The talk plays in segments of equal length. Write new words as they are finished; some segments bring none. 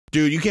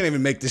Dude, you can't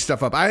even make this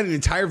stuff up. I had an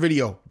entire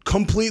video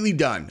completely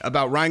done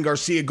about Ryan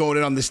Garcia going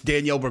in on this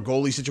Danielle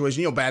Bregoli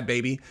situation. You know, Bhad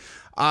Baby.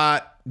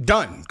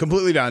 Done.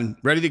 Completely done.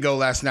 Ready to go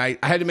last night.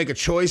 I had to make a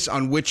choice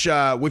on which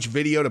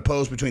video to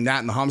post between that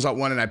and the Hamzat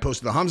one, and I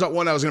posted the Hamzat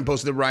one. I was going to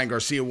post the Ryan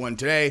Garcia one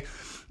today.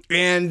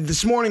 And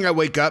this morning I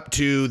wake up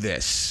to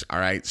this. All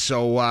right.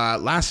 So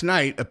last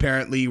night,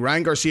 apparently,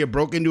 Ryan Garcia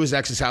broke into his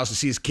ex's house to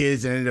see his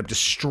kids and ended up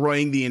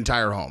destroying the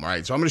entire home. All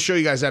right. So I'm going to show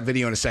you guys that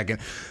video in a second.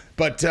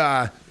 But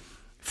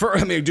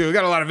dude, we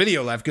got a lot of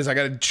video left because I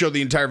got to show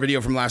the entire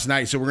video from last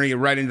night. So we're going to get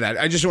right into that.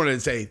 I just wanted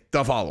to say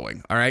the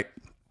following. All right.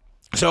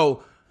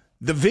 So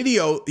the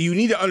video, you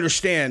need to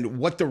understand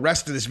what the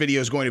rest of this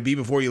video is going to be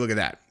before you look at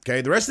that.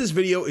 Okay. The rest of this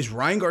video is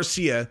Ryan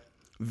Garcia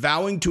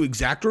vowing to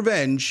exact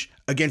revenge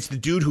against the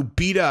dude who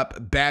beat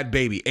up Bhad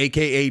Baby,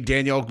 a.k.a.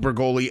 Danielle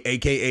Bregoli,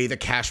 a.k.a. the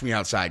Cash Me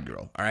Outside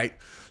girl. All right.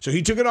 So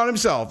he took it on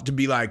himself to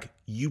be like,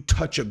 you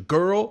touch a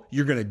girl,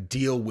 you're going to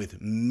deal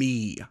with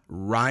me,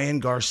 Ryan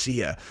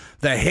Garcia,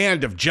 the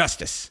hand of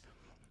justice.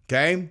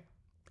 Okay.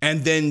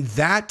 And then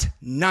that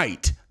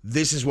night,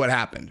 this is what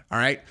happened. All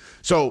right.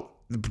 So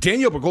the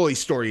Danielle Bregoli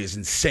story is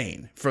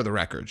insane, for the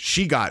record.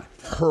 She got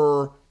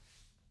her,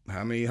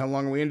 how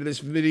long are we into this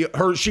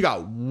video? She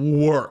got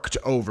worked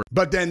over.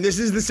 But then this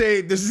is the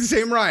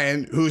same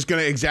Ryan who's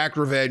going to exact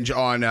revenge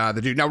on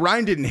the dude. Now,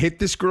 Ryan didn't hit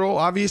this girl,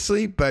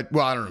 obviously, but,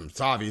 well, I don't know if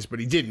it's obvious,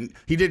 but he didn't.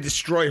 He did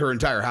destroy her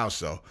entire house,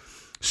 though.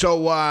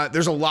 So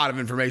there's a lot of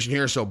information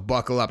here, so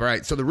buckle up. All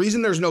right, so the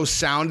reason there's no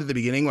sound at the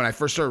beginning, when I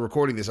first started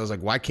recording this, I was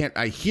like, why can't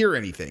I hear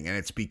anything? And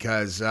it's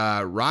because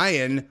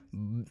Ryan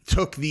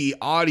took the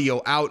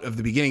audio out of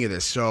the beginning of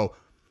this. So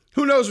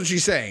who knows what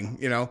she's saying,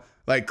 you know?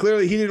 Like,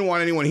 clearly he didn't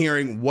want anyone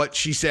hearing what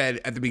she said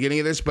at the beginning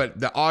of this, but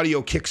the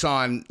audio kicks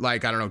on,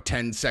 like, I don't know,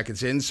 10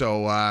 seconds in,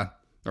 so,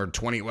 or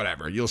 20,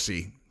 whatever. You'll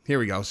see. Here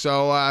we go.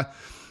 So,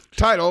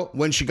 title,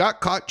 When She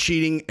Got Caught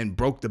Cheating and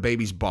Broke the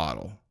Baby's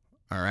Bottle.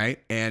 All right?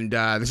 And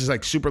this is,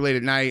 like, super late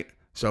at night,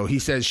 so he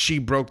says she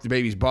broke the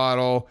baby's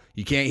bottle.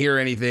 You can't hear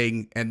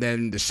anything, and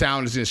then the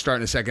sound is going to start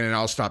in a second, and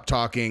I'll stop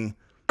talking.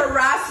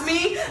 Harass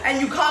me,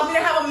 and you called me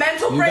to have a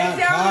mental breakdown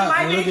with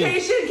my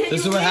vacation.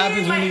 This is what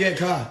happens when you get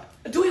caught.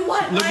 Doing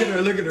what? Look at her,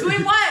 look at her.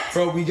 Doing what?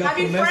 Bro, we got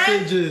the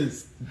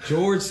messages.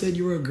 George said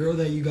you were a girl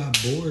that you got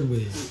bored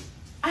with.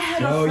 I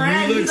had a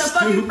friend. He's a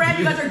fucking friend.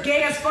 You guys are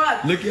gay as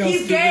fuck. Look how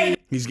he's gay.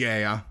 He's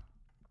gay, huh?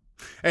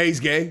 Hey, he's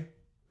gay.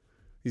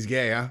 He's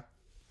gay, huh?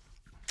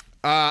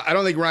 I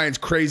don't think Ryan's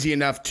crazy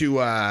enough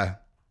to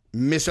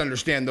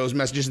misunderstand those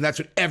messages, and that's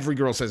what every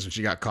girl says when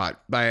she got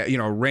caught by, you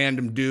know, a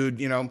random dude,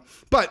 you know.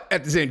 But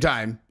at the same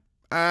time,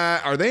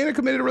 are they in a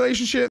committed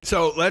relationship?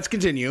 So let's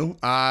continue.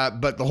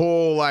 But the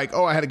whole, like,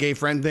 oh, I had a gay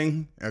friend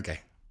thing.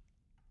 Okay.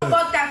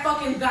 Fuck that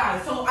fucking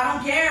guy. So I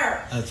don't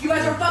care. You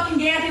guys are fucking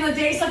gay at the end of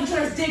the day, sucking each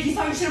other's dick. He's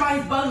talking shit about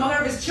his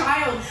mother of his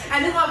child.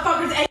 And this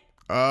motherfucker's.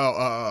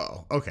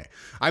 Oh, okay.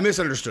 I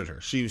misunderstood her.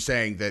 She was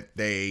saying that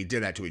they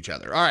did that to each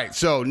other. All right.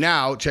 So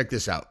now check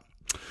this out.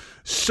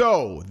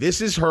 So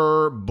this is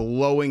her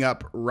blowing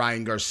up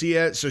Ryan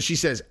Garcia. So she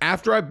says,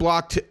 after I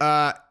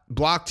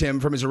blocked him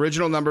from his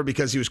original number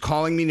because he was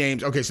calling me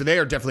names. Okay, so they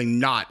are definitely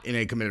not in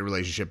a committed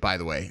relationship, by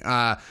the way.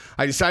 I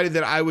decided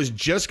that I was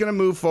just going to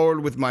move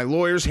forward with my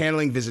lawyers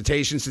handling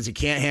visitation since he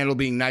can't handle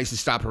being nice and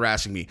stop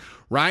harassing me.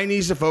 Ryan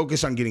needs to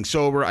focus on getting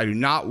sober. I do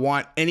not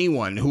want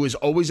anyone who is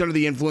always under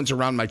the influence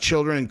around my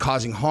children and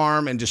causing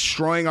harm and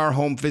destroying our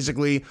home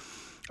physically.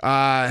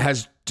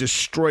 Has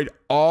destroyed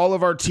all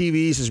of our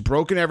TVs, has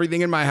broken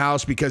everything in my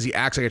house because he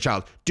acts like a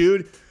child.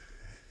 Dude,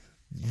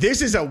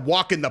 this is a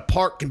walk in the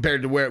park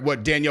compared to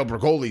what Danielle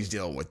Bregoli's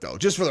dealing with, though.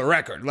 Just for the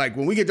record, like,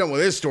 when we get done with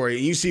this story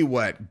and you see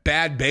what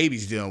Bhad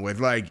Baby's dealing with,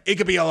 like, it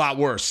could be a lot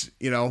worse,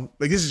 you know?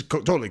 Like, this is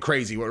totally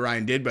crazy what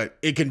Ryan did, but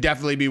it can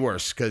definitely be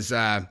worse because,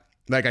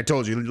 like I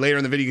told you, later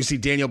in the video, you can see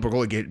Danielle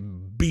Bregoli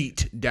get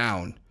beat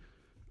down.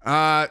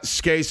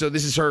 Okay, so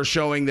this is her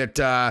showing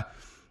that,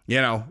 you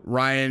know,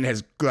 Ryan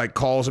has, like,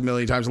 calls a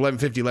million times,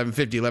 11:50,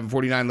 11:50,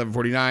 11:49,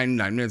 11:49,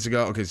 9 minutes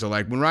ago. Okay, so,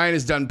 like, when Ryan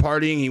is done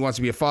partying, he wants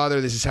to be a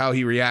father. This is how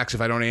he reacts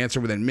if I don't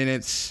answer within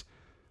minutes.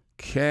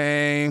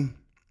 Okay.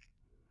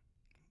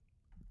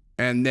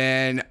 And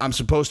then I'm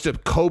supposed to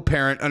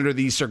co-parent under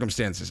these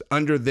circumstances.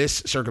 Under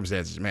this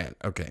circumstances, man.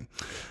 Okay.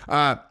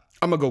 I'm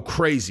going to go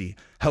crazy.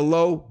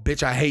 Hello,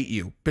 bitch, I hate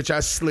you. Bitch,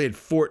 I slid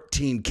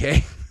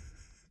 14K.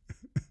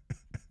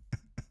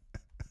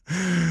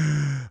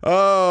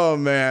 Oh,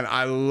 man,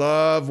 I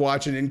love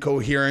watching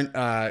incoherent,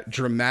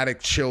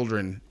 dramatic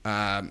children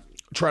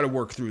try to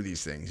work through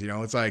these things. You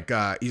know, it's like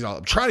he's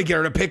all trying to get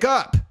her to pick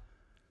up.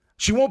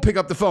 She won't pick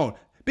up the phone.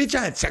 Bitch,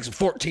 I had sex with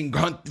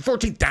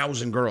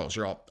 14,000 girls.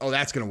 You're all, oh,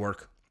 that's going to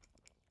work.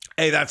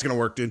 Hey, that's going to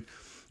work, dude.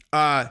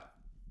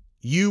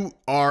 You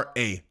are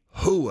a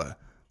hooah.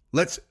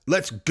 Let's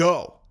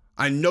go.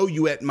 I know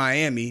you at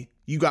Miami.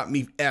 You got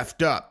me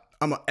effed up.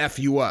 I'm going to F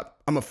you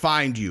up. I'm going to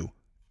find you.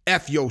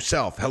 F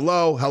yourself.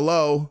 Hello.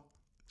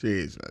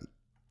 Jeez, man.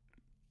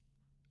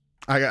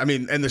 I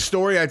mean, and the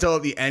story I tell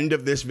at the end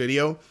of this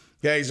video,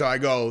 okay, so I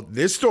go,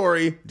 this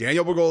story,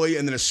 Danielle Bregoli,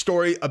 and then a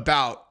story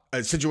about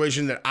a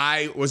situation that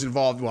I was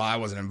involved. Well, I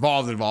wasn't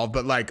involved,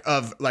 but like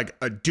of like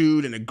a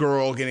dude and a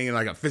girl getting in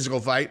like a physical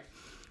fight.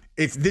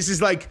 This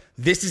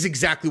is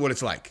exactly what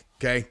it's like.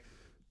 Okay.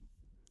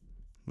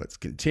 Let's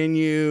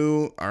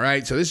continue. All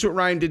right. So this is what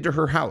Ryan did to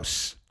her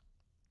house.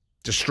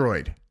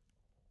 Destroyed.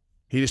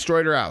 He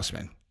destroyed her house,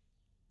 man.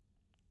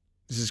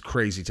 This is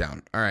crazy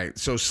town. All right.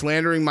 So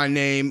slandering my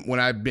name when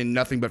I've been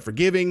nothing but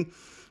forgiving.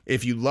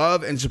 If you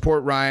love and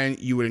support Ryan,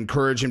 you would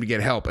encourage him to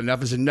get help.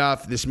 Enough is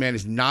enough. This man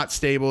is not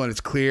stable, and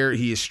it's clear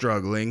he is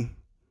struggling.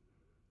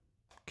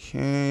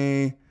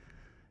 Okay.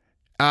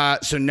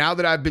 So now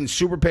that I've been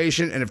super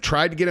patient and have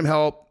tried to get him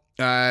help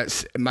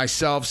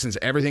myself since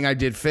everything I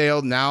did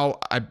failed, now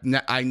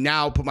I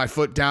now put my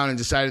foot down and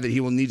decided that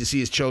he will need to see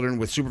his children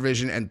with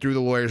supervision and through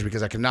the lawyers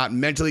because I cannot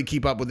mentally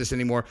keep up with this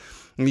anymore.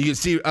 And you can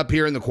see up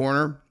here in the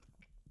corner,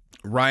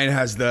 Ryan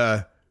has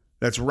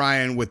that's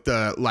Ryan with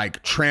the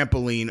like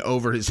trampoline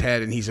over his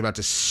head and he's about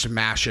to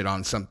smash it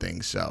on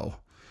something. So,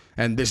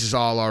 and this is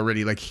all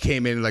already like he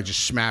came in and like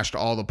just smashed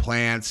all the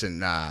plants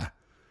and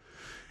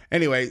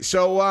anyway,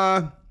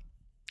 so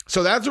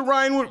that's what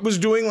Ryan was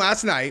doing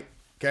last night.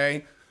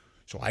 Okay.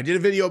 So I did a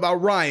video about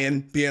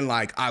Ryan being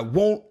like, I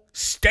won't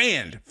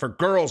stand for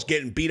girls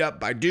getting beat up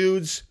by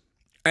dudes.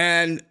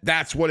 And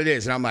that's what it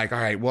is. And I'm like, all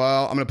right,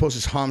 well, I'm going to post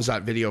this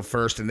Hamzat video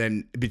first. And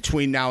then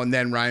between now and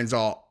then, Ryan's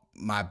all,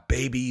 my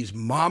baby's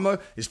mama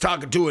is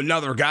talking to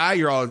another guy.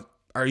 You're all,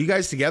 are you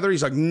guys together?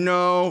 He's like,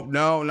 no,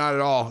 not at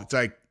all. It's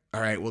like,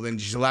 all right, well, then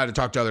she's allowed to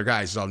talk to other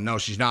guys. He's all, no,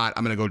 she's not.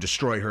 I'm going to go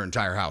destroy her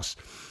entire house.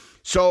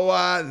 So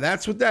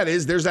that's what that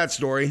is. There's that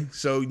story.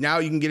 So now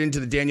you can get into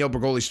the Danielle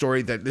Bregoli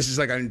story. That this is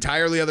like an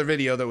entirely other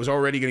video that was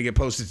already going to get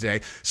posted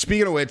today.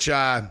 Speaking of which,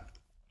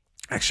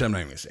 actually, I'm not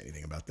even going to say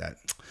anything about that.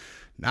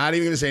 Not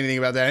even going to say anything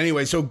about that.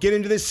 Anyway, so get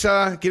into this,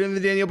 get into the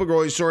Danielle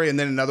Bregoli story, and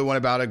then another one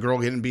about a girl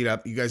getting beat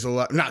up. You guys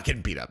will not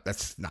getting beat up.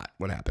 That's not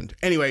what happened.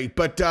 Anyway,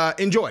 but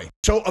enjoy.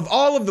 So of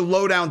all of the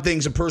lowdown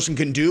things a person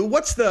can do,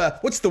 what's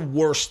the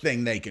worst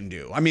thing they can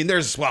do? I mean,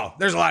 there's a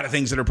lot of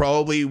things that are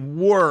probably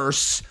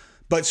worse,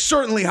 but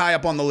certainly high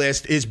up on the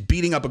list is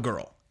beating up a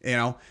girl. You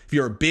know, if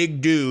you're a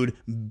big dude,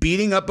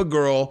 beating up a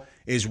girl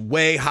is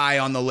way high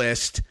on the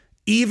list.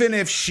 Even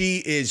if she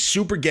is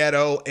super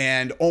ghetto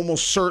and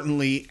almost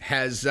certainly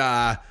has,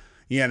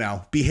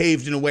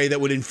 behaved in a way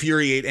that would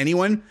infuriate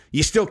anyone,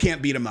 you still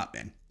can't beat him up,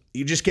 man.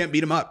 You just can't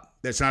beat him up.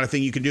 That's not a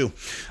thing you can do.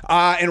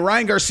 And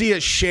Ryan Garcia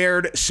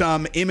shared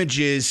some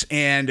images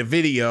and a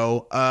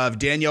video of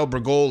Danielle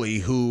Bregoli,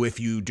 who, if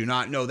you do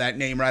not know that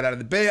name right out of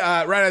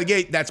the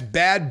gate, that's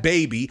Bhad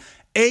Bhabie,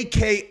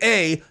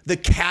 a.k.a. the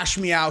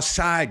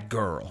CASHMEOUSSIDE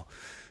girl.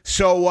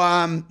 So,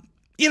 I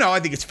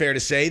think it's fair to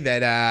say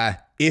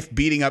that if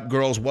beating up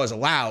girls was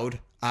allowed,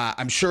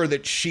 I'm sure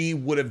that she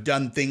would have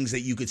done things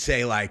that you could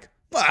say like,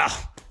 well,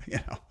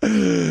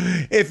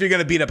 if you're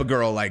going to beat up a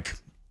girl, like,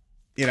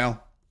 have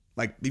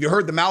you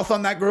heard the mouth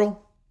on that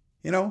girl?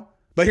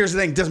 But here's the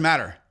thing, it doesn't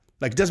matter.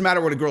 Like, it doesn't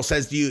matter what a girl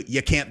says to you.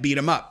 You can't beat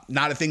them up.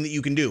 Not a thing that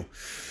you can do.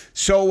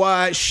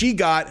 So she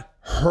got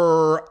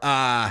her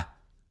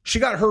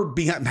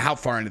behind. How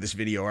far into this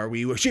video are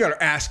we? She got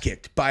her ass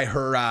kicked by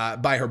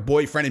her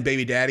boyfriend and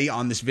baby daddy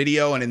on this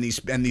video, and in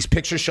these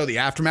pictures show the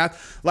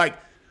aftermath. Like,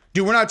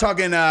 dude, we're not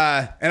talking.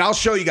 And I'll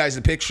show you guys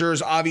the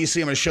pictures.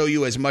 Obviously, I'm going to show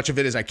you as much of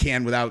it as I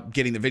can without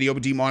getting the video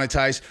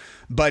demonetized.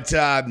 But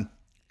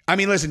I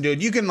mean, listen,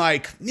 dude, you can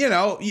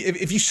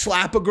if you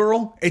slap a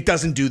girl, it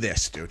doesn't do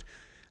this, dude.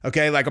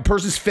 Okay, like a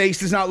person's face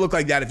does not look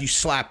like that if you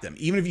slap them.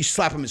 Even if you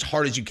slap them as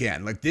hard as you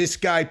can. Like this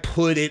guy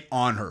put it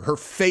on her. Her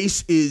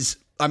face is.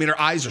 I mean, her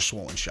eyes are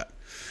swollen shut.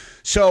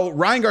 So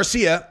Ryan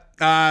Garcia,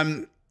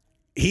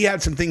 he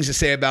had some things to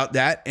say about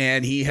that,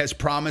 and he has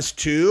promised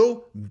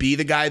to be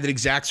the guy that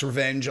exacts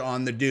revenge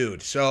on the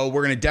dude. So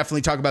we're going to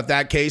definitely talk about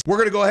that case. We're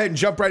going to go ahead and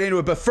jump right into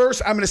it. But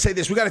first, I'm going to say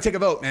this. We got to take a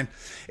vote, man.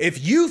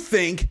 If you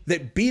think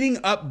that beating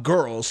up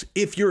girls,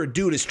 if you're a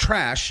dude, is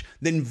trash,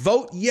 then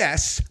vote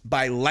yes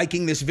by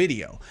liking this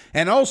video.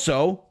 And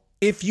also,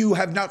 if you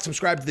have not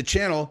subscribed to the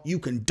channel, you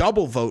can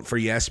double vote for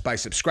yes by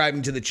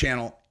subscribing to the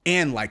channel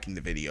and liking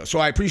the video. So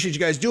I appreciate you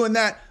guys doing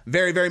that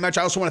very, very much.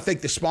 I also want to thank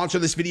the sponsor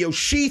of this video,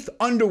 Sheath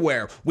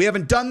Underwear. We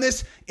haven't done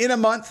this in a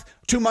month,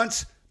 2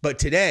 months, but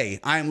today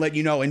I am letting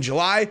you know in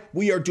July,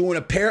 we are doing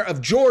a pair of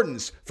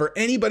Jordans for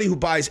anybody who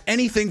buys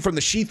anything from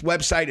the Sheath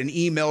website and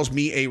emails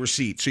me a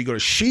receipt. So you go to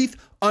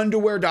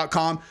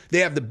sheathunderwear.com. They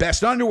have the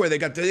best underwear. They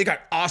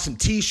got awesome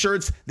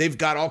t-shirts. They've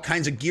got all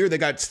kinds of gear. They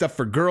got stuff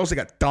for girls. They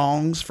got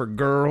thongs for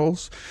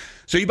girls.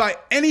 So you buy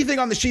anything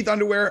on the Sheath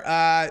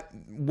Underwear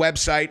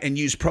website and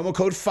use promo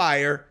code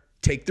FIRE,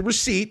 take the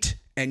receipt,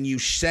 and you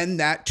send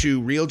that to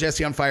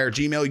RealJesseOnFire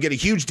Gmail. You get a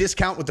huge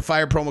discount with the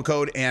FIRE promo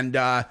code, and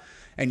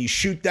you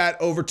shoot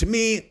that over to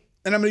me,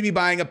 and I'm going to be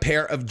buying a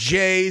pair of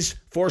J's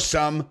for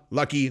some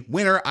lucky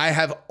winner. I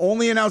have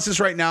only announced this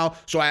right now,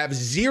 so I have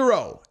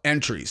 0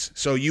 entries,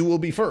 so you will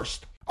be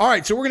first. All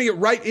right, so we're going to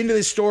get right into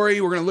this story.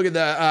 We're going to look at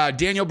the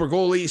Danielle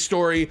Bregoli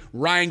story,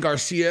 Ryan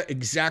Garcia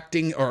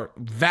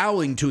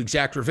vowing to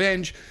exact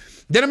revenge.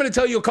 Then I'm going to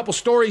tell you a couple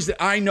stories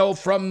that I know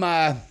from,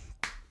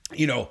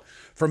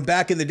 from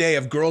back in the day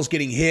of girls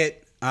getting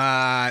hit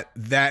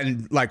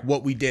than like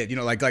what we did, you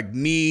know, like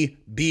me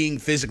being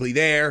physically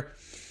there,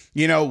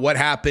 you know, what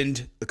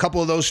happened, a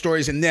couple of those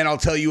stories. And then I'll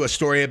tell you a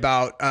story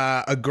about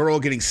a girl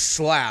getting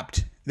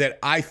slapped that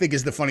I think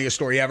is the funniest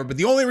story ever. But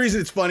the only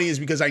reason it's funny is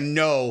because I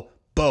know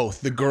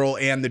both the girl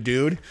and the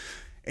dude.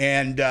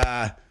 And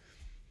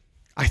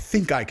I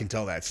think I can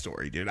tell that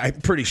story, dude.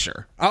 I'm pretty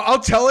sure. I'll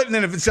tell it. And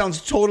then if it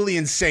sounds totally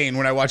insane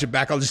when I watch it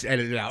back, I'll just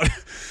edit it out.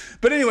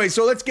 But anyway,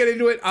 so let's get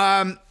into it.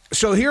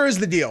 So here is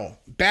the deal.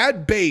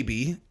 Bhad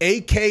Bhabie,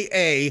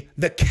 a.k.a.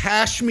 the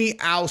Cash Me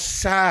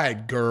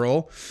Outside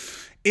girl,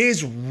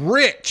 is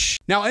rich.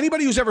 Now,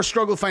 anybody who's ever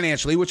struggled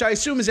financially, which I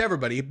assume is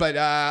everybody, but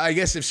I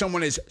guess if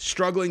someone is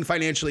struggling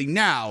financially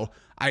now,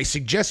 I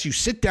suggest you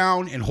sit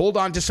down and hold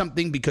on to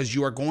something because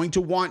you are going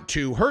to want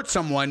to hurt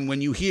someone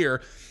when you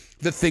hear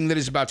the thing that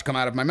is about to come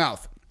out of my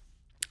mouth.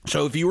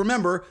 So if you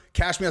remember,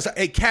 Cash Me Outside,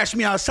 hey, Cash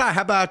Me Outside,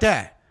 how about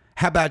that?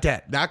 How about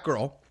that? That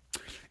girl,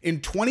 in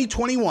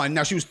 2021,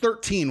 now she was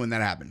 13 when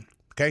that happened,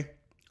 okay?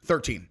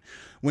 13.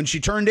 When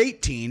she turned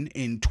 18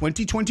 in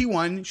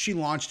 2021, she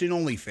launched an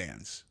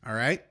OnlyFans, all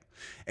right?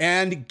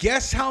 And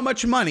guess how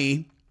much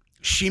money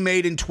she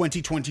made in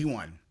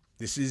 2021?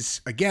 This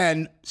is,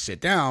 again,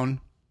 sit down,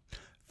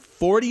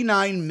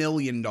 $49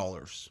 million.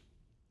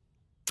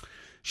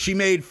 She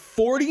made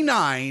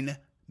 $49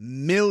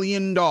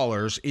 million in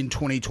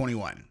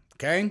 2021,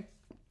 okay?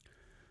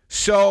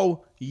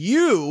 So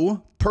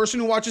you, person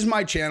who watches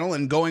my channel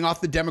and going off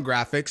the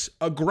demographics,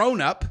 a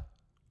grown-up,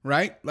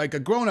 right? Like a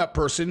grown-up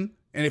person,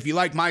 and if you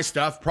like my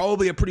stuff,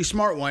 probably a pretty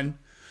smart one.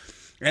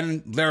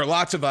 And there are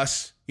lots of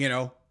us, you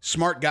know,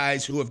 smart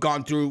guys who have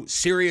gone through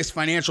serious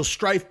financial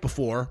strife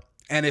before.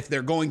 And if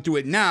they're going through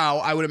it now,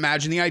 I would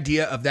imagine the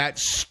idea of that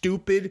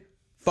stupid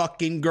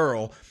fucking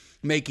girl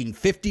making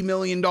 $50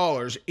 million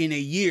in a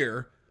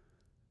year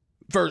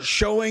for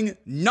showing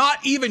not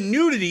even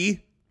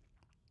nudity,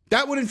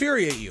 that would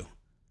infuriate you.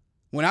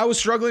 When I was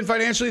struggling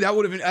financially, that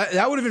would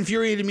have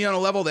infuriated me on a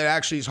level that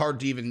actually is hard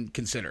to even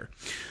consider.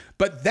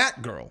 But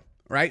that girl,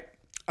 right?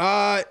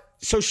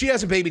 So she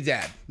has a baby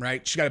dad,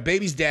 right? She got a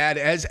baby's dad,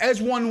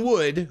 as one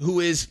would,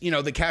 who is, you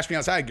know, the Cash Me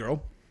Outside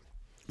girl.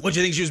 What, do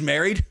you think she was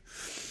married?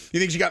 You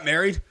think she got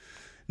married?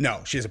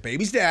 No, she has a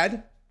baby's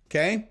dad,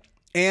 okay?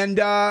 And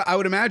I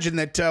would imagine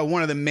that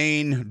one of the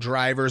main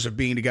drivers of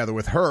being together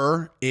with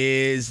her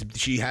is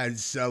she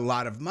has a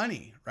lot of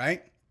money,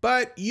 right?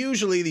 But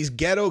usually these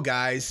ghetto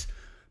guys,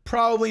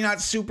 probably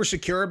not super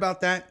secure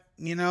about that,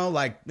 you know?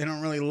 Like, they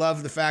don't really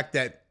love the fact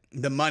that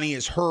the money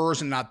is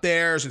hers and not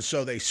theirs, and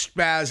so they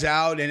spaz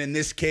out. And in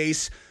this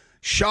case,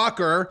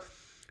 shocker,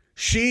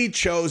 she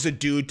chose a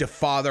dude to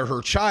father her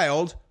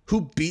child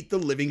who beat the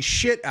living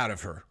shit out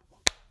of her.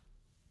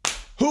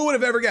 Who would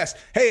have ever guessed?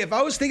 Hey, if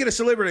I was thinking of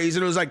celebrities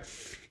and it was like,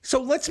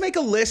 so let's make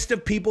a list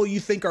of people you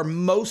think are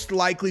most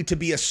likely to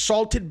be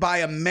assaulted by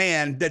a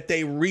man that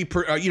they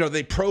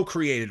they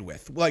procreated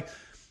with. Like,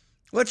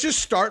 let's just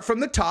start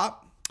from the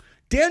top.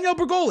 Danielle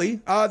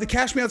Bregoli, the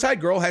Cash Me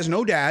Outside girl, has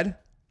no dad.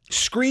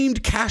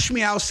 Screamed Cash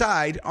Me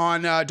Outside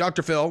on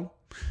Dr. Phil.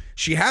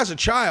 She has a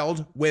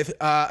child with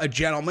a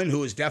gentleman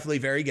who is definitely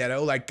very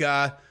ghetto. Like,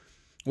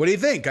 what do you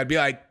think? I'd be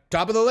like,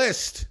 top of the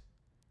list.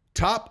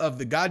 Top of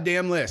the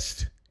goddamn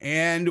list.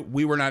 And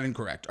we were not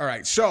incorrect. All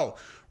right, so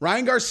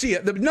Ryan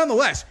Garcia,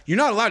 nonetheless, you're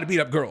not allowed to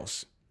beat up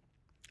girls.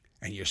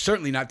 And you're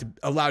certainly not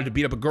allowed to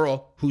beat up a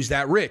girl who's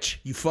that rich,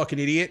 you fucking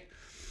idiot.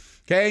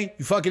 Okay,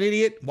 you fucking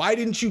idiot. Why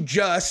didn't you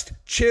just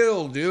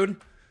chill, dude?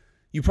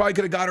 You probably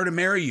could have got her to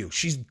marry you.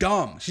 She's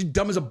dumb. She's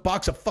dumb as a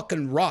box of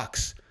fucking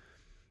rocks.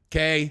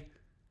 Okay?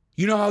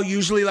 You know how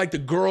usually like the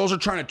girls are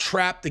trying to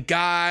trap the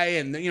guy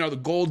and, you know, the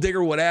gold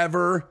digger,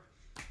 whatever.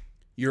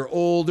 You're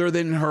older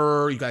than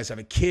her. You guys have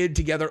a kid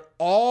together.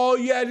 All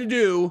you had to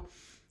do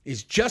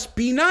is just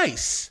be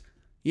nice.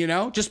 You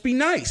know? Just be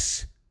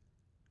nice.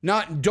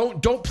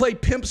 Don't play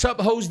pimps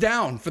up, hose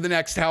down for the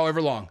next however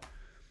long.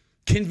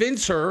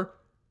 Convince her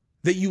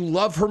that you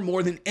love her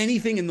more than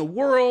anything in the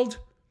world.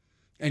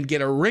 And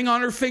get a ring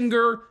on her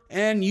finger,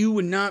 and you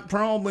would not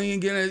probably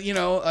get a, you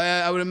know,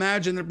 I would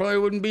imagine there probably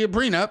wouldn't be a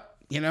prenup,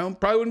 you know,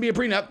 probably wouldn't be a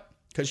prenup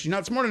because she's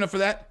not smart enough for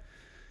that.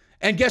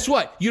 And guess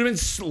what? You'd have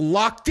been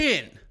locked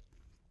in.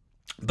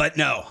 But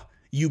no,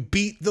 you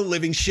beat the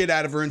living shit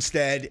out of her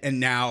instead,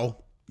 and now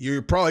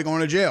you're probably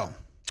going to jail.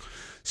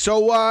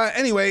 So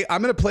anyway,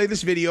 I'm going to play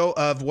this video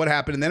of what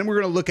happened, and then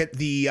we're going to look at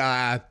the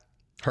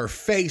her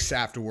face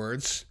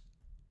afterwards.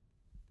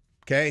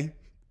 Okay?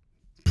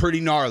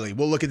 Pretty gnarly.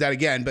 We'll look at that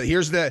again, but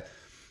here's the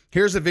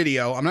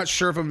video. I'm not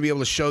sure if I'm gonna be able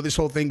to show this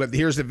whole thing, but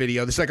here's the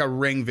video. This is like a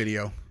ring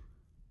video.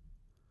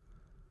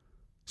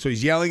 So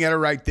he's yelling at her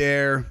right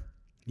there,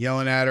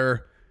 yelling at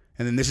her,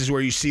 and then this is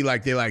where you see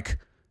like they like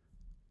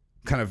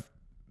kind of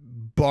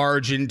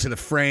barge into the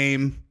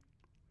frame.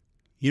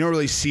 You don't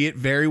really see it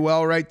very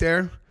well right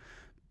there.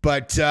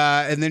 But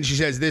and then she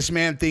says, "This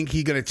man think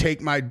he gonna take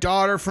my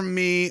daughter from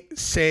me.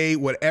 Say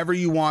whatever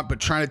you want,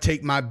 but trying to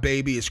take my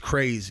baby is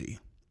crazy."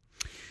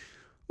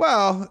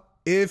 Well,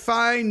 if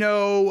I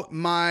know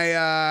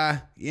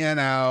my,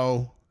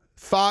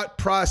 thought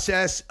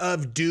process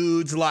of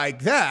dudes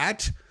like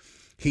that,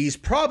 he's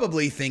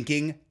probably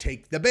thinking,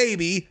 take the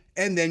baby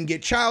and then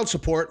get child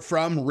support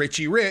from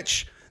Richie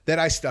Rich that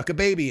I stuck a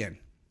baby in,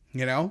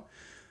 you know?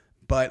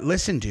 But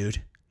listen,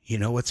 dude, you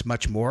know what's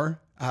much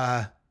more,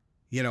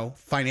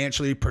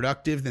 financially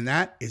productive than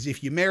that is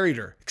if you married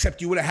her,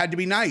 except you would have had to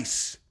be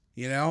nice,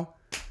 you know?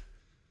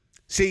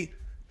 See,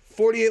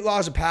 48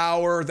 laws of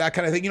power, that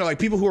kind of thing, like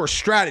people who are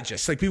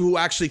strategists, like people who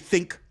actually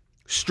think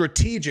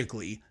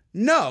strategically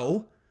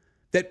know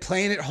that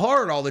playing it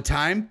hard all the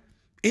time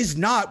is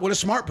not what a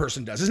smart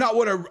person does. It's not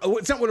what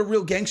a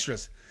real gangster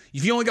is.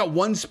 If you only got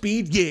one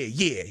speed,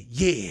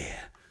 yeah.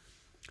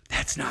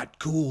 That's not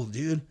cool,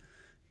 dude.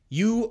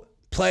 You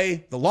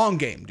play the long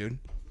game, dude.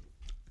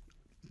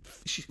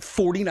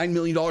 $49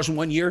 million in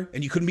 1 year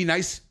and you couldn't be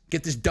nice?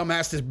 Get this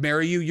dumbass to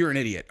marry you? You're an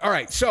idiot. All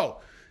right,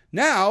 so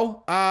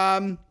now,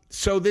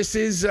 this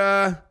is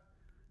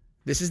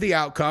the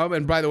outcome.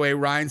 And by the way,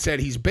 Ryan said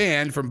he's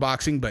banned from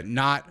boxing, but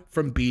not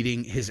from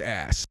beating his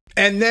ass.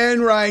 And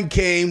then Ryan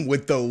came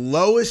with the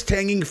lowest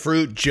hanging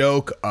fruit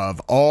joke of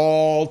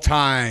all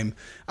time.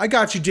 I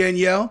got you,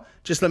 Danielle.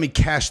 Just let me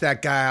cash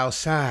that guy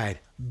outside.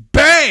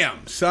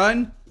 Bam,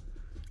 son.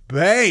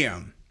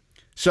 Bam.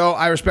 So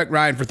I respect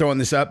Ryan for throwing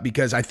this up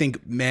because I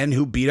think men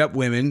who beat up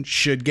women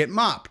should get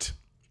mopped,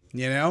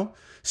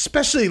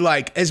 Especially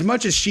like as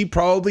much as she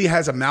probably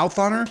has a mouth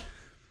on her.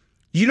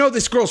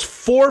 This girl's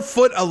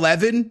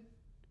 4'11".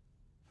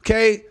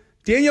 Okay.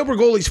 Danielle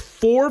Bregoli's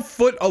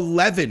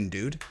 4'11",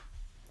 dude.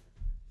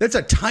 That's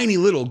a tiny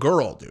little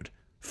girl, dude.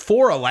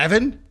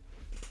 4'11".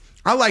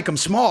 I like them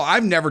small.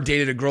 I've never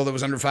dated a girl that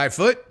was under 5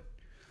 foot.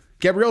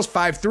 Gabrielle's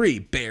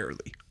 5'3",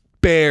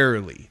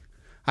 barely.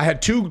 I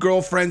had 2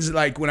 girlfriends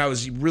when I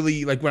was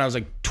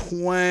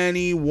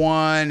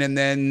 21, and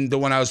then the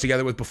one I was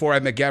together with before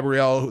I met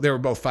Gabrielle, they were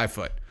both 5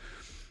 foot.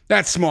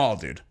 That's small,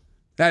 dude.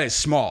 That is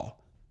small.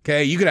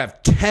 Okay, you could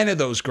have 10 of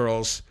those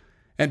girls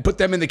and put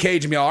them in the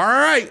cage and be all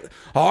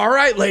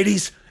right,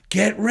 ladies,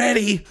 get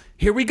ready.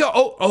 Here we go.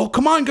 Oh,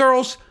 come on,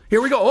 girls.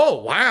 Here we go.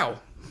 Oh, wow.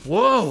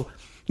 Whoa.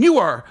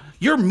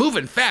 You're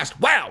moving fast.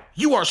 Wow.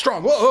 You are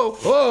strong.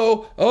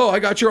 Whoa. Oh, I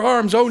got your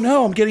arms. Oh,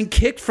 no, I'm getting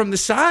kicked from the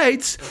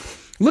sides.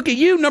 Look at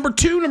you, number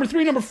 2, number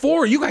 3, number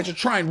 4. You guys are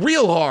trying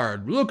real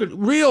hard.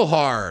 Real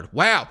hard.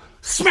 Wow.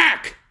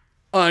 Smack.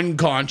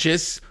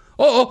 Unconscious.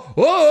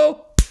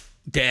 Oh.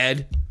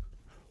 Dead.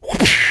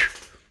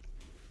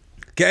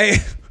 Okay.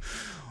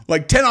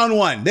 10 on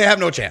 1. They have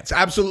no chance.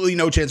 Absolutely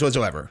no chance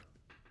whatsoever.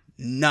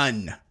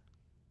 None.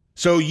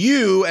 So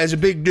you, as a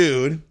big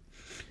dude,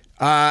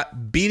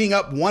 beating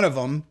up one of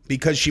them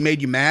because she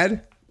made you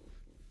mad?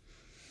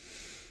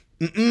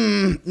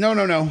 No.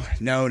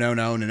 Now,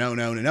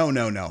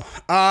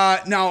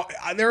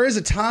 there is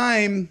a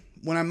time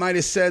when I might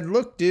have said,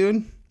 look,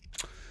 dude,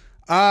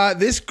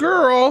 this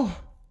girl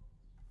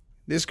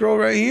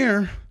right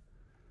here,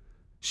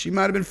 she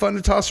might have been fun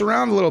to toss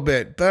around a little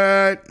bit,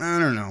 but I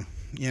don't know.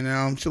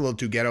 She's a little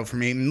too ghetto for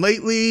me. And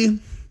lately,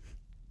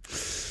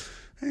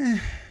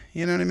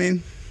 you know what I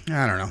mean?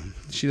 I don't know.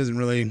 She just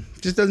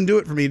doesn't do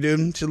it for me,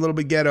 dude. She's a little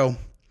bit ghetto.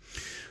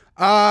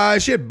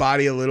 She had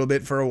body a little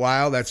bit for a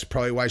while. That's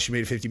probably why she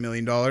made $50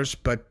 million.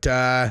 But,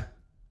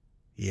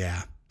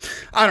 yeah.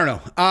 I don't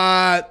know.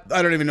 I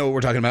don't even know what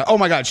we're talking about. Oh,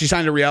 my God. She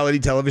signed a reality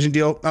television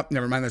deal. Oh,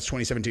 never mind. That's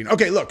 2017.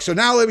 Okay, look. So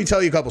now let me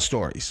tell you a couple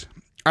stories.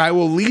 I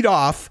will lead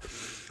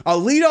off. I'll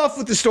lead off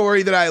with the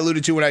story that I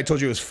alluded to when I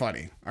told you it was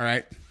funny. All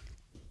right?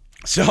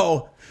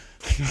 So,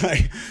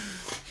 I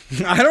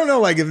don't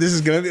know, if this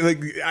is going to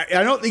be,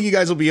 I don't think you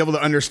guys will be able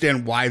to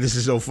understand why this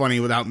is so funny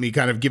without me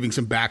kind of giving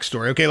some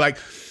backstory. Okay,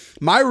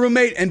 my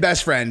roommate and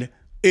best friend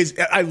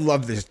I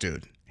love this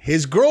dude.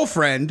 His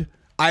girlfriend,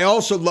 I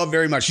also love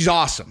very much. She's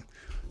awesome.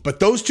 But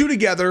those two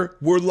together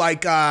were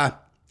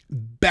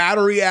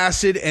battery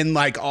acid and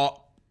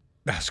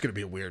that's going to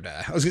be a weird,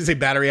 I was going to say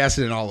battery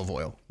acid and olive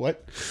oil.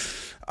 What?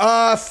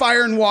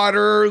 Fire and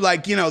water,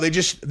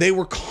 they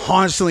were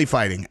constantly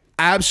fighting.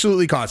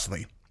 Absolutely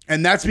constantly.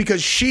 And that's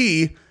because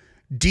she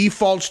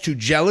defaults to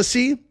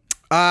jealousy,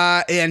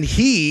 and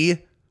he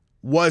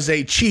was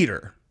a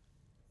cheater.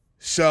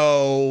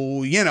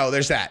 So,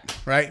 there's that,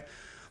 right?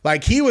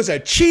 He was a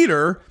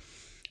cheater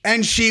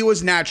and she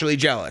was naturally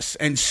jealous.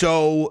 And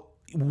so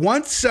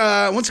once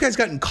a guy's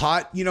gotten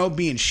caught,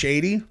 being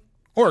shady,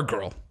 or a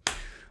girl,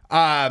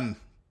 man,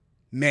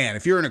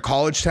 if you're in a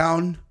college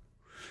town,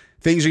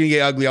 things are going to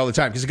get ugly all the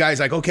time. Because the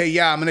guy's like, okay,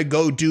 yeah, I'm going to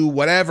go do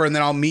whatever, and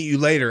then I'll meet you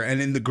later.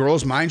 And in the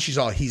girl's mind,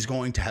 he's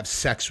going to have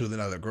sex with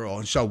another girl.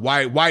 And so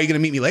why are you going to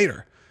meet me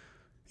later?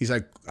 He's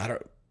like,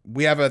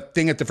 we have a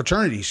thing at the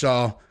fraternity.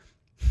 So,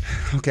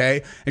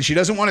 okay. And she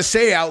doesn't want to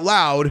say out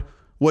loud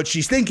what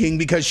she's thinking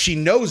because she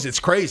knows it's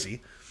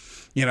crazy.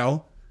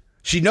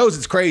 She knows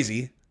it's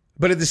crazy.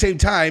 But at the same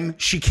time,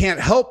 she can't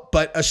help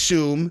but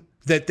assume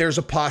that there's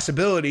a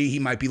possibility he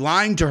might be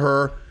lying to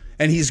her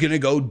and he's going to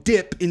go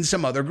dip in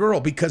some other girl,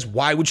 because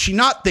why would she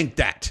not think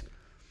that?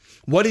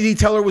 What did he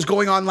tell her was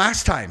going on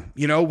last time,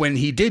 when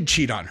he did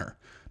cheat on her?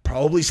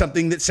 Probably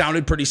something that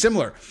sounded pretty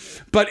similar.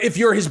 But if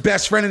you're his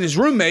best friend and his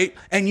roommate,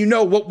 and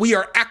what we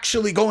are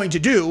actually going to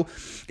do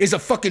is a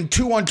fucking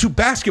 2-on-2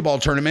 basketball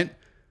tournament,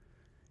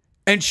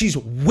 and she's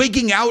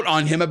wigging out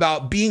on him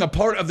about being a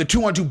part of the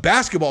 2-on-2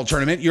 basketball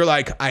tournament, you're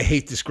like, I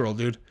hate this girl,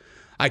 dude.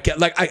 I can't.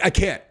 Like, I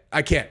can't.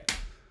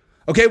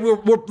 Okay,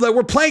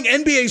 we're playing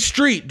NBA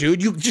Street,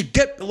 dude. You just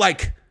get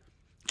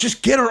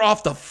her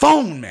off the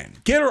phone, man.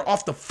 Get her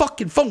off the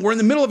fucking phone. We're in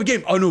the middle of a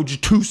game. Oh no,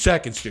 just 2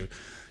 seconds, dude.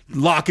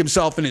 Lock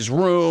himself in his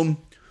room.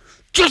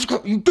 Just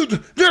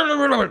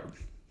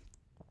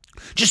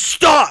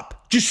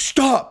stop. Just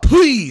stop,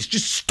 please.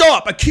 Just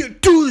stop. I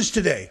can't do this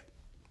today.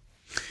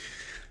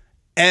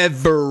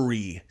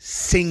 Every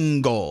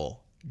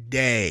single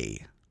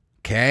day.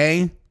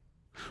 Okay?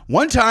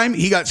 One time,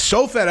 he got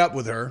so fed up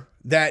with her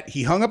that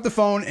he hung up the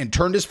phone and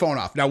turned his phone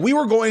off. Now, we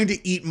were going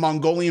to eat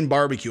Mongolian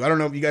barbecue. I don't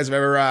know if you guys have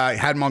ever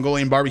had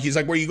Mongolian barbecue. It's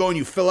like where you go and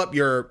you fill up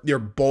your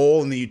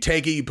bowl and then you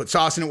take it, you put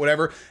sauce in it,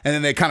 whatever, and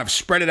then they kind of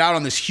spread it out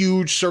on this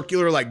huge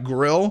circular like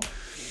grill.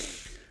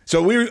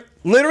 So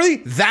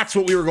that's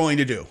what we were going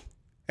to do.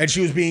 And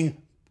she was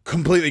being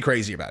completely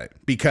crazy about it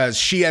because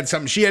she had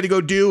something she had to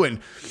go do,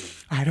 and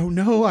I don't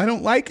know. I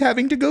don't like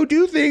having to go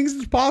do things.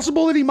 It's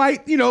possible that he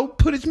might,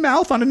 put his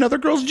mouth on another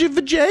girl's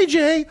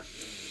JJ.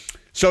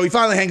 So he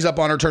finally hangs up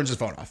on her, turns his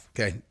phone off.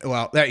 Okay.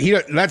 Well,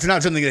 that's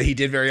not something that he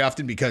did very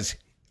often because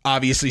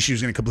obviously she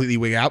was going to completely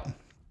wig out.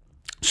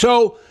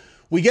 So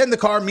we get in the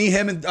car, me,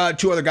 him, and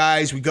 2 other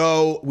guys. We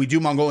go, we do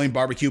Mongolian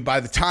barbecue. By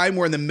the time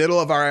we're in the middle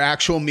of our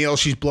actual meal,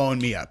 she's blowing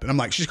me up. And I'm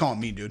like, she's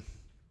calling me, dude.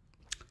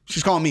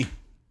 She's calling me. And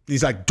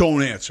he's like,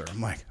 don't answer. I'm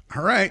like,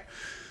 all right.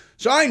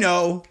 So I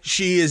know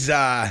she is,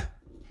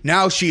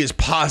 now she is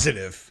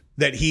positive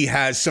that he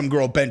has some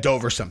girl bent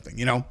over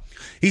something,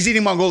 He's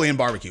eating Mongolian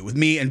barbecue with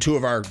me and 2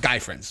 of our guy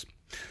friends.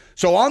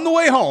 So on the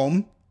way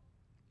home,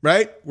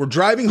 right, we're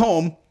driving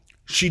home.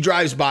 She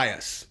drives by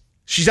us.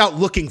 She's out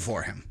looking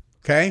for him,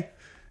 okay?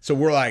 So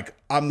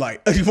I'm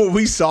like, when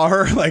we saw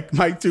her, like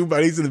my 2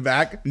 buddies in the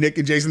back, Nick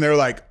and Jason, they're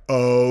like,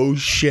 oh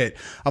shit.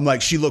 I'm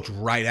like, she looked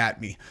right at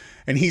me.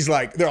 And he's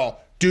like, they're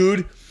all,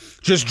 dude,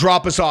 just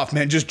drop us off,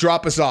 man. Just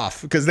drop us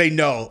off. Because they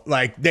know.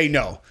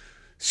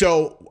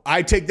 So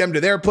I take them to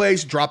their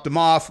place, drop them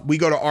off. We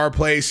go to our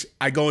place.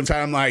 I go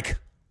inside. I'm like,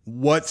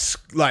 what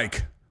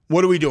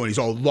are we doing? He's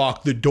all,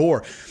 lock the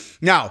door.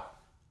 Now,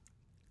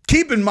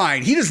 keep in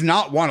mind, he does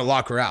not want to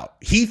lock her out.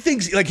 He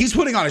thinks like he's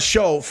putting on a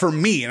show for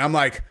me. And I'm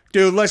like,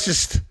 dude, let's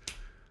just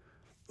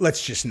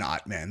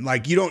not, man.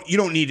 Like, you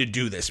don't need to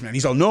do this, man.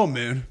 He's all, no,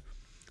 man.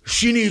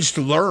 She needs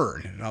to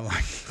learn. And I'm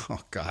like, oh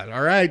God.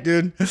 All right,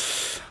 dude.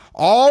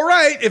 All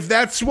right, if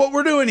that's what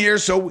we're doing here.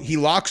 So he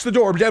locks the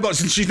door. But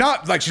since she's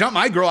not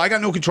my girl, I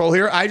got no control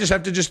here. I just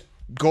have to just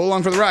go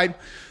along for the ride.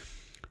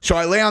 So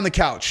I lay on the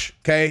couch,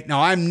 okay?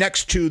 Now I'm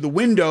next to the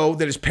window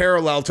that is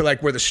parallel to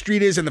like where the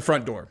street is and the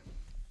front door.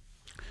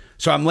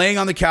 So I'm laying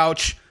on the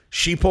couch.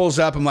 She pulls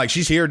up. I'm like,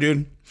 she's here,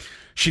 dude.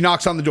 She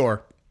knocks on the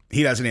door.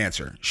 He doesn't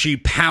answer. She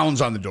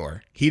pounds on the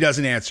door. He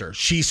doesn't answer.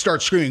 She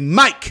starts screaming,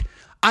 Mike,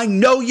 I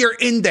know you're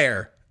in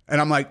there. And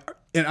I'm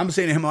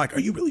saying to him, like, are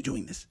you really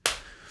doing this?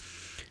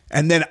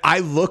 And then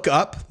I look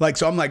up,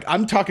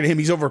 I'm talking to him.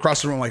 He's over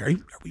across the room. I'm like, are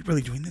we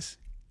really doing this?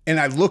 And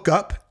I look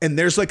up and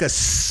there's like a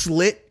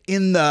slit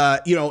in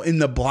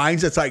the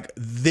blinds that's like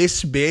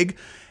this big.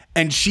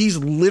 And she's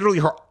literally,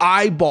 her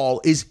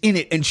eyeball is in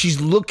it. And she's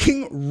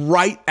looking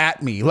right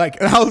at me. And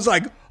I was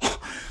like, it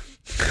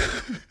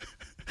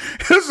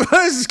was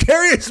one of the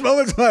scariest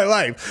moments of my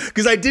life.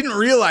 Because I didn't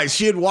realize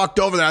she had walked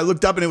over there. I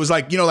looked up and it was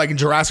like, like in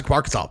Jurassic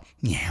Park, it's all,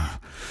 yeah.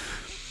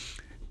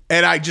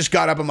 And I just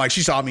got up. I'm like,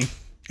 she saw me.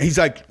 And he's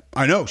like,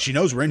 I know, she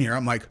knows we're in here.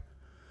 I'm like,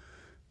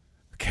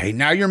 okay,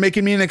 now you're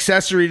making me an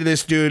accessory to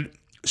this, dude.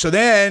 So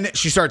then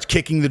she starts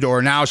kicking the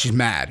door. Now she's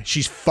mad.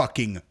 She's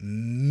fucking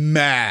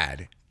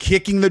mad.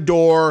 Kicking the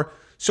door.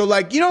 So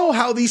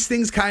how these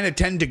things kind of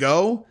tend to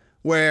go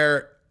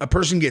where a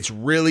person gets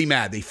really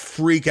mad. They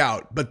freak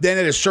out. But then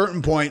at a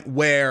certain point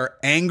where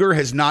anger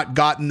has not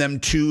gotten them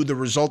to the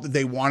result that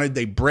they wanted,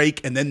 they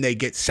break and then they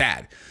get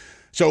sad.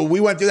 So we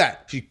went through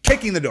that. She's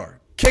kicking the door,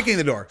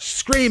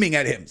 screaming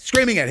at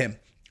him.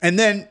 And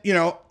then,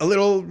 a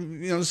little,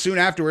 soon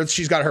afterwards,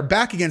 she's got her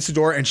back against the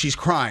door and she's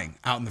crying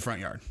out in the front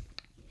yard.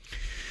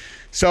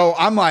 So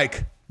I'm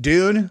like,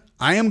 dude,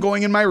 I am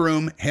going in my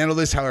room. Handle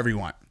this however you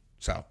want.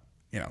 So,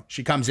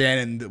 she comes in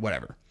and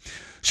whatever.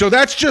 So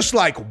that's just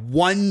like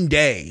one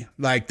day.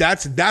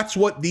 That's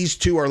what these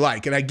 2 are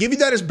like. And I give you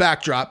that as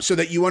backdrop so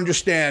that you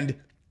understand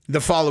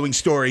the following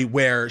story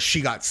where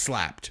she got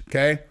slapped.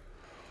 Okay.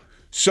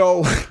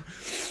 So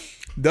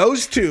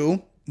those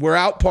 2 were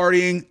out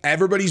partying.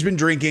 Everybody's been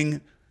drinking.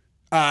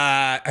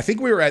 I think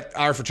we were at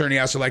our fraternity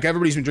house, so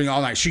everybody's been drinking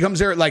all night. She comes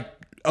there at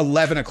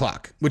 11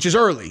 o'clock, which is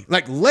early,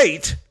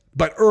 late,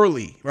 but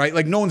early,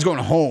 right? No one's going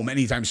home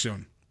anytime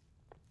soon.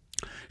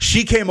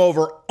 She came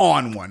over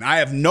on one. I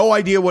have no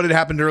idea what had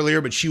happened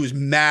earlier, but she was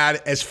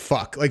mad as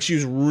fuck. She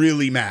was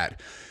really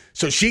mad.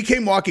 So she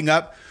came walking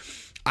up.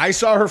 I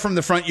saw her from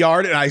the front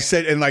yard and I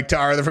said, to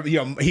our other,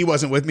 he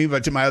wasn't with me,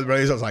 but to my other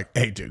brothers, I was like,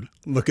 hey dude,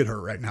 look at her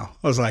right now.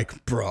 I was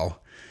like, bro,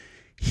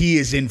 he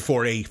is in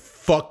for a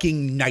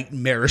fucking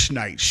nightmarish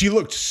night. She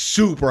looked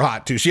super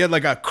hot too. She had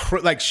a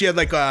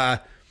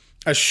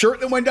shirt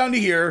that went down to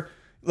here,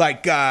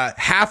 like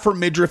half her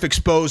midriff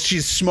exposed.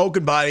 She's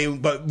smoking body,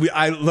 but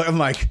I'm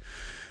like,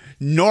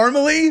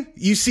 normally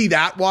you see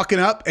that walking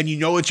up and you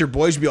know it's your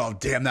boys, be all,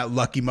 damn, that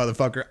lucky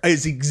motherfucker.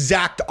 It's the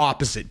exact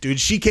opposite, dude.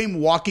 She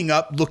came walking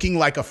up looking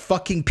like a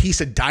fucking piece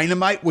of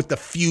dynamite with the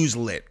fuse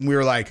lit. And we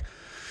were like,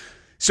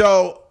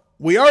 so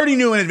we already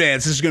knew in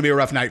advance this is going to be a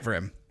rough night for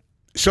him.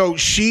 So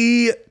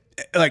she,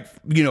 like,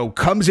 you know,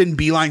 comes in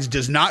beelines,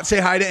 does not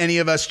say hi to any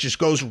of us, just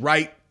goes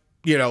right,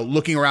 you know,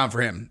 looking around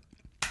for him.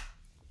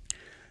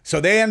 So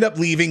they end up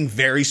leaving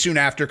very soon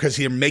after because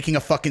they're making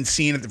a fucking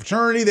scene at the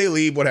fraternity. They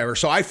leave, whatever.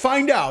 So I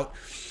find out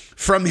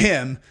from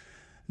him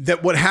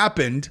that what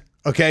happened,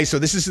 okay, so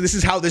this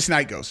is how this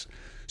night goes.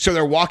 So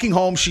they're walking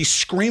home. She's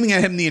screaming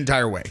at him the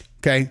entire way,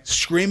 okay?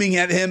 Screaming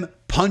at him,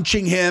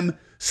 punching him,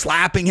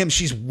 slapping him.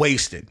 She's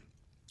wasted.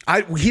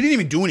 He didn't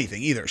even do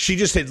anything either. She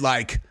just had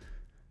like,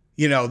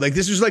 you know, like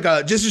this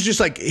is just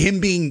like him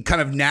being kind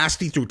of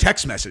nasty through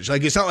text message.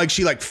 Like it's not like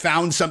she like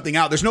found something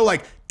out. There's no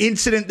like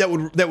incident that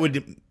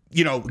would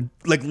you know,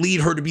 like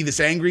lead her to be this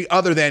angry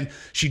other than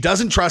she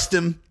doesn't trust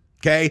him.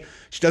 Okay.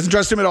 She doesn't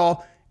trust him at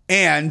all.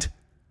 And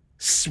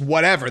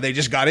whatever, they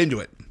just got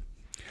into it.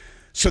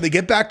 So they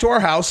get back to our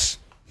house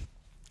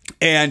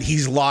and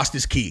he's lost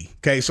his key.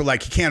 Okay. So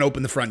like he can't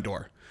open the front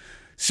door.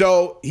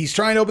 So he's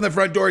trying to open the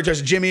front door. He tries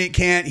to Jimmy, it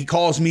can't. He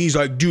calls me. He's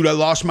like, dude, I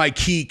lost my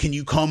key. Can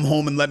you come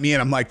home and let me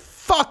in? I'm like,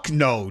 fuck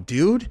no,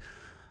 dude.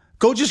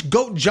 Go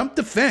jump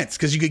the fence.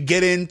 Cause you could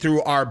get in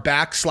through our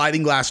back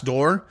sliding glass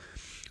door.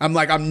 I'm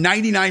like, I'm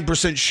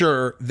 99%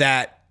 sure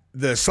that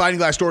the sliding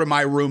glass door to my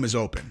room is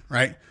open,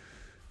 right?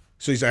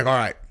 So he's like, all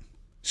right.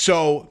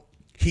 So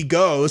he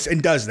goes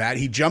and does that.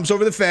 He jumps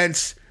over the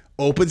fence,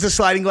 opens the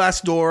sliding glass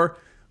door,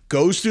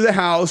 goes through the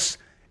house.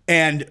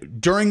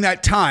 And during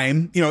that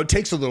time, you know, it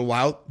takes a little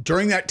while.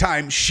 During that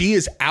time, she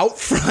is out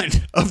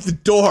front of the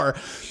door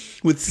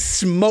with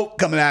smoke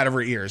coming out of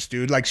her ears,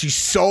 dude. Like she's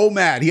so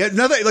mad. He had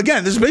nothing.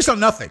 Again, this is based on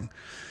nothing.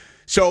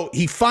 So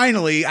he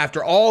finally,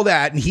 after all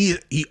that, and he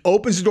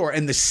opens the door,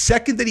 and the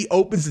second that he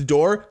opens the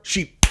door,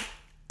 she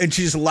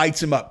just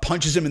lights him up,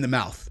 punches him in the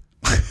mouth.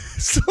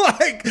 So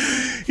like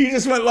he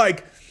just went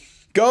like,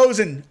 goes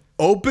and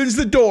opens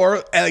the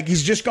door, and like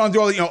he's just gone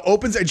through all the, you know,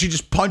 opens, and she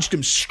just punched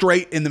him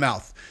straight in the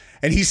mouth.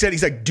 And he said,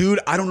 he's like, dude,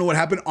 I don't know what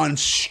happened. On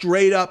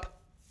straight up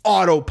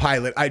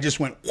autopilot, I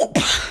just went whoop,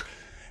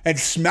 and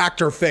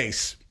smacked her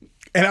face.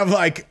 And I'm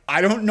like,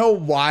 I don't know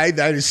why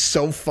that is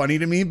so funny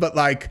to me, but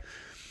like,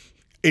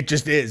 it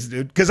just is,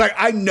 dude. Because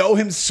I know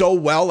him so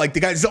well. Like the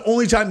guy, it's the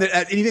only time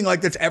that anything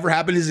like that's ever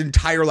happened in his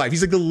entire life.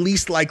 He's like the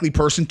least likely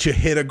person to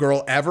hit a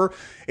girl ever.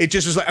 It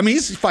just was like, I mean,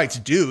 he fights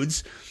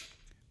dudes,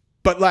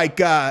 but like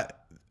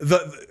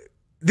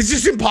this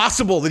is just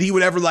impossible that he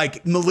would ever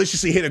like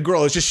maliciously hit a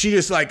girl. It's just she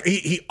just like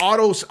he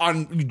autos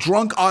on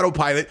drunk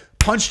autopilot,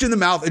 punched in the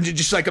mouth, and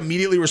just like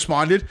immediately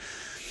responded.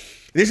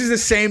 This is the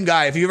same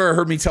guy. If you've ever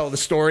heard me tell the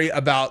story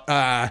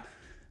about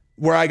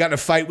where I got in a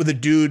fight with a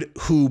dude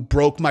who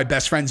broke my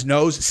best friend's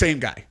nose, same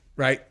guy,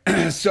 right?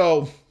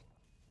 So,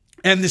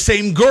 and the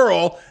same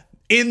girl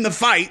in the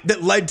fight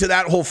that led to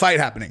that whole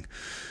fight happening.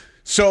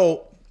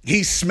 So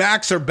he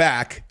smacks her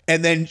back,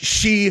 and then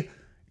she,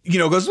 you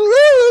know, goes,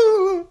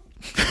 woo!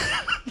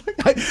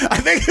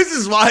 I think this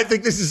is why I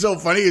think this is so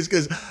funny, is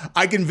because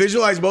I can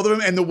visualize both of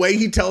them, and the way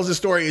he tells the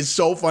story is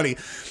so funny.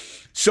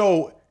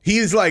 So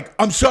he's like,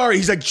 I'm sorry.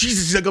 He's like,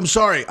 Jesus. He's like, I'm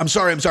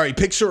sorry. He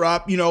picks her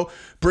up, you know,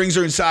 brings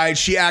her inside.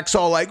 She acts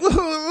all like,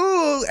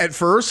 at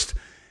first.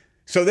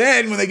 So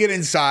then when they get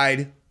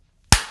inside,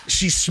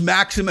 she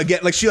smacks him again.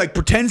 Like she like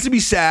pretends to be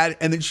sad,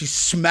 and then she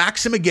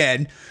smacks him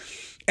again.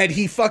 And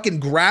he fucking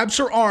grabs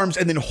her arms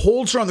and then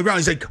holds her on the ground.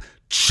 He's like,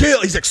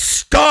 chill. He's like,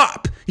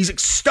 stop. He's like,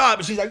 stop.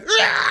 And she's like,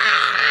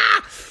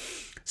 ah!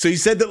 So he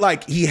said that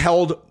like he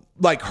held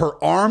like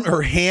her arm,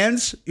 her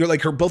hands, you know,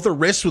 like both her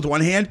wrists with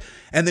one hand.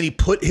 And then he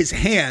put his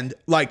hand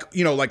like,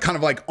 you know, like kind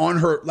of like on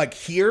her, like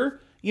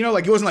here, you know,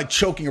 like he wasn't like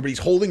choking her, but he's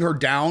holding her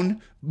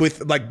down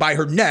with like by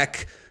her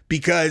neck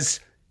because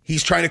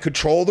he's trying to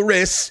control the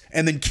wrists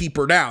and then keep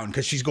her down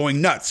because she's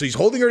going nuts. So he's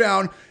holding her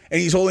down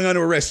and he's holding onto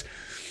her wrists.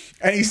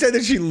 And he said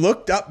that she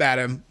looked up at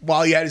him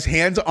while he had his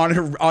hands on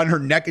her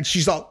neck, and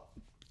she's all,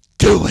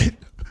 do it.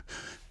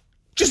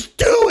 Just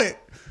do it.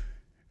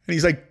 And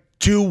he's like,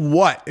 do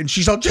what? And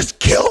she's all, just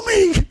kill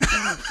me.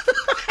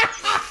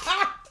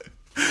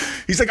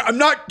 He's like, I'm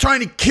not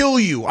trying to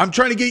kill you. I'm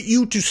trying to get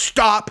you to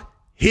stop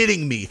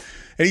hitting me.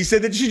 And he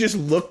said that she just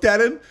looked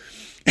at him.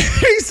 And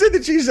he said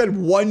that she said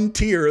one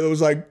tear that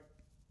was like,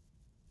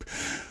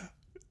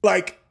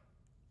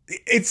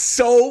 it's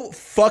so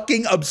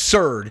fucking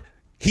absurd.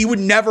 He would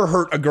never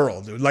hurt a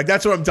girl, dude. Like,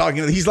 that's what I'm talking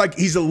about. He's like,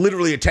 he's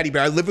literally a teddy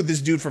bear. I lived with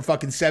this dude for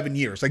fucking 7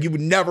 years. Like, he would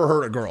never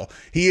hurt a girl.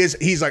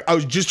 He's like, I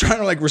was just trying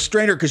to like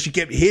restrain her because she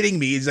kept hitting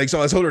me. He's like, so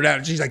I was holding her down,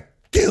 and she's like,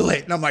 do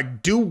it. And I'm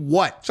like, do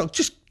what? So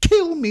just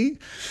kill me.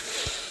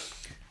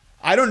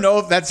 I don't know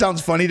if that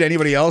sounds funny to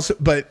anybody else,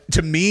 but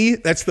to me,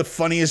 that's the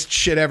funniest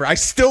shit ever. I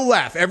still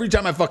laugh every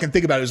time I fucking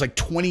think about it. It was like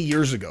 20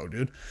 years ago,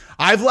 dude.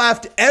 I've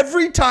laughed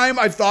every time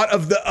I've thought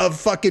of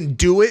fucking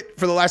do it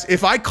for the last,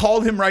 if I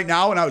called him right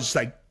now and I was just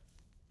like,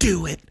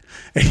 do it.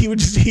 And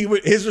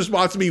his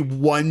response to me,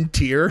 1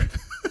 tear.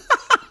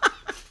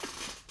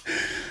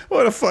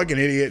 What a fucking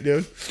idiot,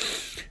 dude.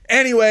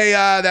 Anyway,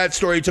 that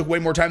story took way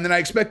more time than I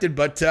expected,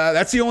 but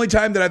that's the only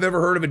time that I've ever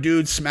heard of a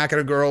dude smacking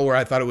a girl where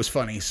I thought it was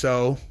funny.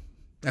 So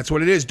that's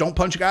what it is. Don't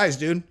punch guys,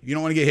 dude. You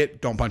don't want to get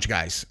hit. Don't punch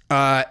guys.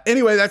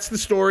 Anyway, that's the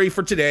story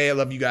for today. I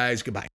love you guys. Goodbye.